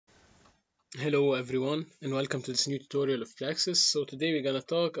Hello everyone and welcome to this new tutorial of Plaxis. So today we're going to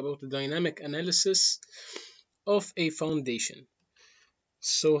talk about the dynamic analysis of a foundation.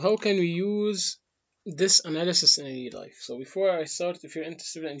 So how can we use this analysis in real life? So before I start, if you're into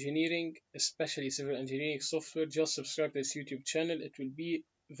civil engineering, especially civil engineering software, just subscribe to this YouTube channel. It will be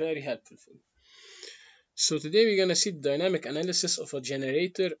very helpful for you. So today we're going to see the dynamic analysis of a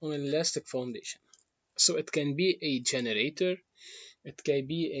generator on an elastic foundation. So it can be a generator, it can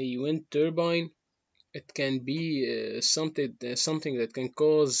be a wind turbine, it can be something that can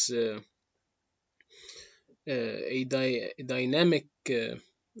cause a dynamic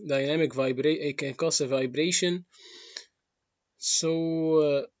vibration. It can cause a vibration.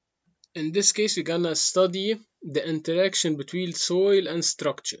 So in this case, we're gonna study the interaction between soil and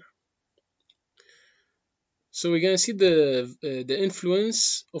structure. So we're gonna see the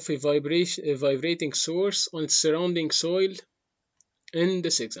influence of a vibrating source on its surrounding soil in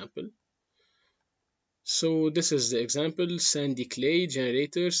this example. So this is the example, sandy clay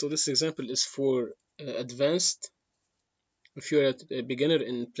generator. So this example is for advanced. If you're a beginner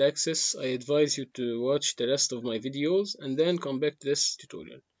in Plaxis, I advise you to watch the rest of my videos and then come back to this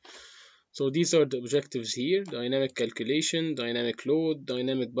tutorial. So these are the objectives here: dynamic calculation, dynamic load,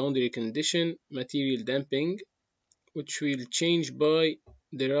 dynamic boundary condition, material damping, which will change by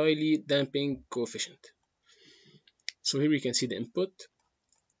the Rayleigh damping coefficient. So here we can see the input,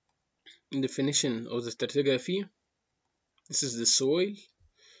 definition of the stratigraphy. This is the soil.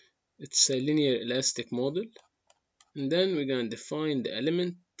 It's a linear elastic model. And then we're going to define the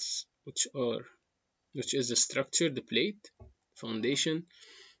elements, which is the structure, the plate, foundation.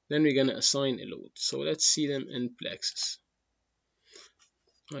 Then we're going to assign a load. So let's see them in Plaxis.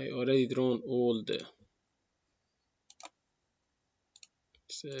 I already drawn all the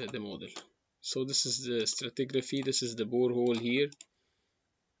model. So this is the stratigraphy. This is the borehole here.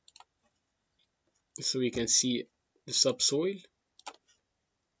 So we can see the subsoil.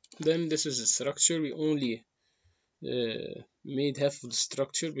 Then this is the structure. We only made half of the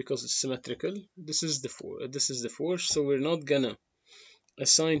structure because it's symmetrical. This is the force. So we're not gonna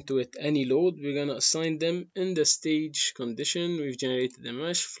assign to it any load. We're gonna assign them in the stage condition. We've generated a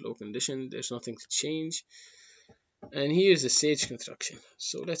mesh flow condition. There's nothing to change. And here's the stage construction.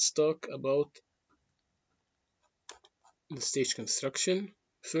 So let's talk about the stage construction.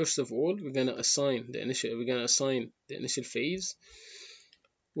 First of all, we're gonna assign the initial phase,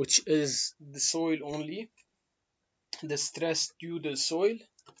 which is the soil only, the stress due to the soil.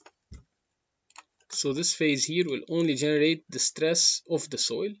 So this phase here will only generate the stress of the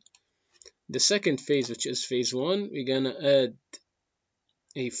soil. The second phase, which is phase 1, we're gonna add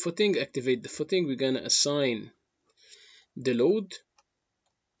a footing, activate the footing. We're gonna assign the load.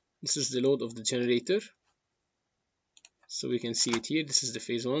 This is the load of the generator. So we can see it here. This is the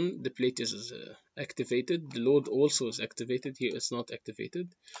phase 1. The plate is activated. The load also is activated. Here it's not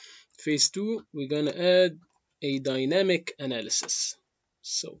activated. Phase 2, we're gonna add a dynamic analysis.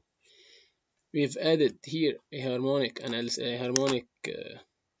 So we've added here a harmonic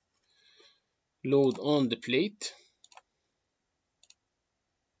load on the plate.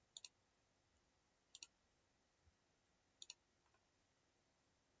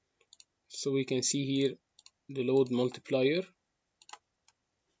 So we can see here the load multiplier.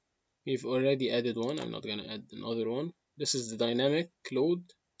 We've already added one. I'm not gonna add another one. This is the dynamic load.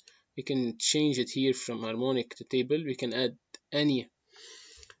 We can change it here from harmonic to table. We can add any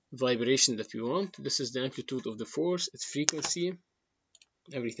vibration that we want. This is the amplitude of the force, its frequency,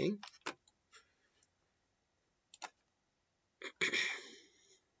 everything.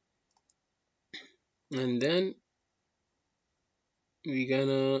 And then we're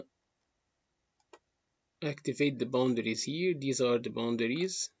gonna activate the boundaries here. These are the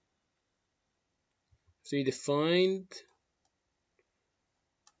boundaries. So we defined,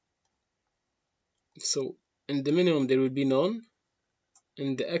 so in the minimum there will be none.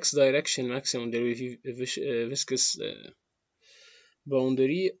 In the x direction maximum there will be a viscous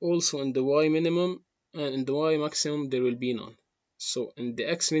boundary. Also in the y minimum and in the y maximum there will be none. So in the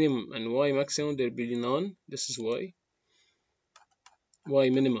x minimum and y maximum there will be none. This is y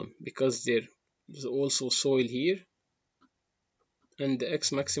minimum because there is also soil here, and the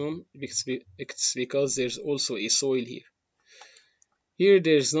x maximum it's because there's also a soil here. Here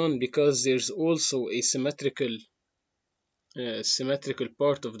there's none because there's also a symmetrical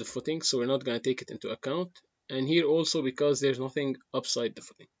part of the footing, so we're not going to take it into account. And here also because there's nothing upside the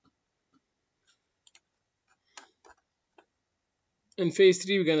footing. In phase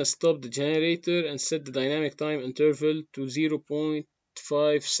 3, we're going to stop the generator and set the dynamic time interval to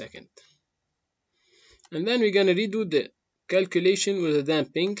 0.5 seconds. And then we're going to redo the calculation with the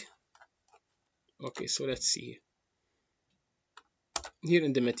damping. Okay, so let's see here. Here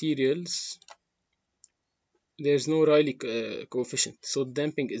in the materials, there's no Rayleigh coefficient, so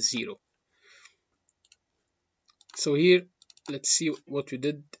damping is 0. So here, let's see what we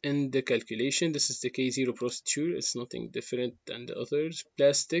did in the calculation. This is the K0 procedure. It's nothing different than the others.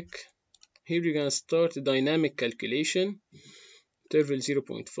 Plastic. Here we're gonna start the dynamic calculation. Interval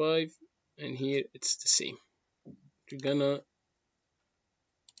 0.5, and here it's the same. We're gonna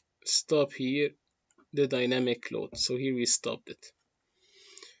stop here the dynamic load. So here we stopped it.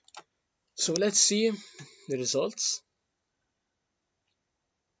 So let's see the results.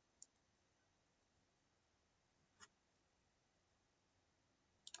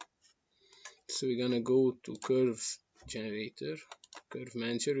 So we're gonna go to curve generator, curve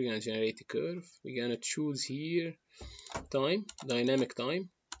manager. We're gonna generate a curve. We're gonna choose here time, dynamic time.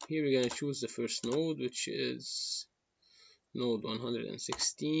 Here we're gonna choose the first node, which is node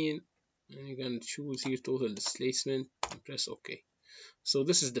 116, and you're gonna choose here total displacement and press OK. So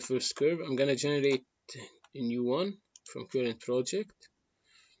this is the first curve. I'm gonna generate a new one from current project,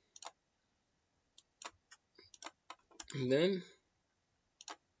 and then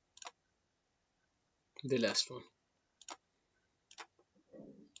the last one.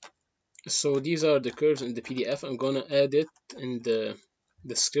 So these are the curves in the PDF. I'm gonna add it in the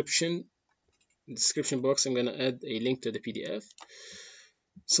description box. I'm gonna add a link to the PDF.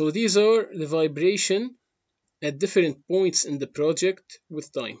 So these are the vibration at different points in the project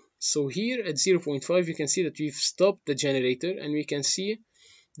with time. So here at 0.5 you can see that we've stopped the generator, and we can see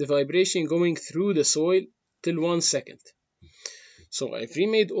the vibration going through the soil till 1 second. So I've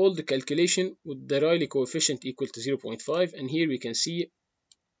remade all the calculation with the Rayleigh coefficient equal to 0.5, and here we can see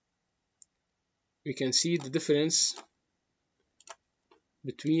the difference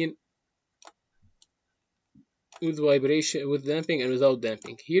between with vibration, with damping and without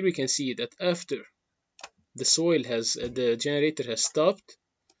damping. Here we can see that after the generator has stopped,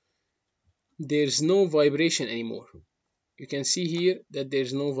 there's no vibration anymore. You can see here that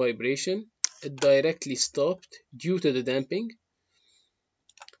there's no vibration. It directly stopped due to the damping.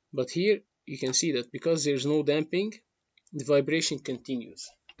 But here you can see that because there's no damping, the vibration continues.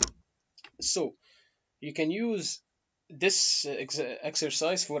 So you can use this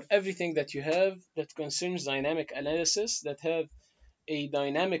exercise for everything that you have that concerns dynamic analysis, that have a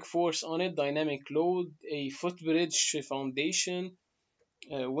dynamic force on it, dynamic load, a footbridge foundation,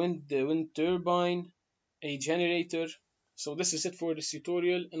 wind turbine, a generator. So this is it for this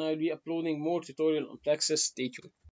tutorial, and I'll be uploading more tutorial on Plaxis. Stay tuned.